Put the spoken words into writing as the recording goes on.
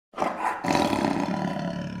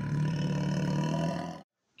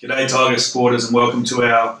G'day Tigers supporters and welcome to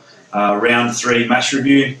our round 3 match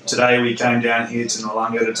review. Today we came down here to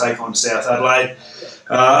Glenelg to take on South Adelaide.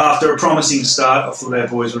 After a promising start, I thought our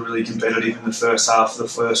boys were really competitive in the first half of the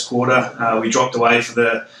first quarter. We dropped away for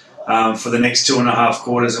the next 2.5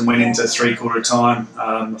 quarters and went into three-quarter time,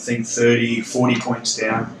 I think 40 points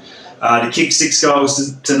down. To kick 6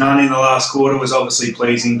 goals to none in the last quarter was obviously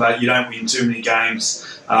pleasing, but you don't win too many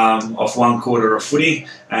games off one quarter of footy,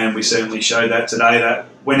 and we certainly showed that today. That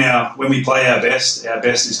when we play our best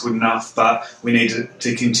is good enough, but we need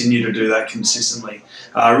to continue to do that consistently.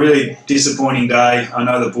 Really disappointing day. I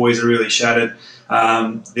know the boys are really shattered.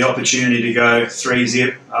 The opportunity to go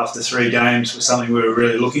 3-0 after 3 games was something we were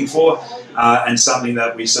really looking for, and something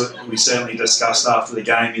that we certainly discussed after the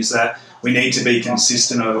game is that we need to be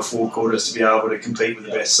consistent over 4 quarters to be able to compete with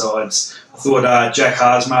the best sides. I thought Jack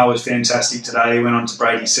Haarsma was fantastic today. He went on to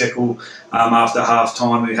Brady Seckle after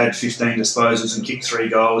half-time. We had 15 disposals and kicked 3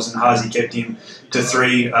 goals, and Haarsma kept him to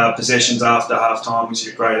 3 possessions after half-time, which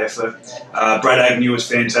is a great effort. Brad Agnew was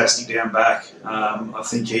fantastic down back. I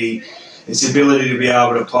think his ability to be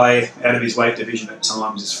able to play out of his weight division at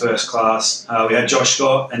times is first class. We had Josh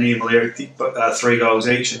Scott and Milera 3 goals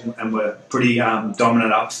each, and were pretty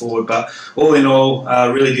dominant up forward. But all in all,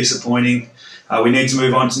 really disappointing. We need to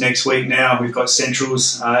move on to next week now. We've got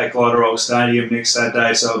Centrals at Glenelg Stadium next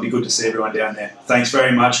Saturday, so it'll be good to see everyone down there. Thanks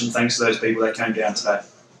very much, and thanks to those people that came down today.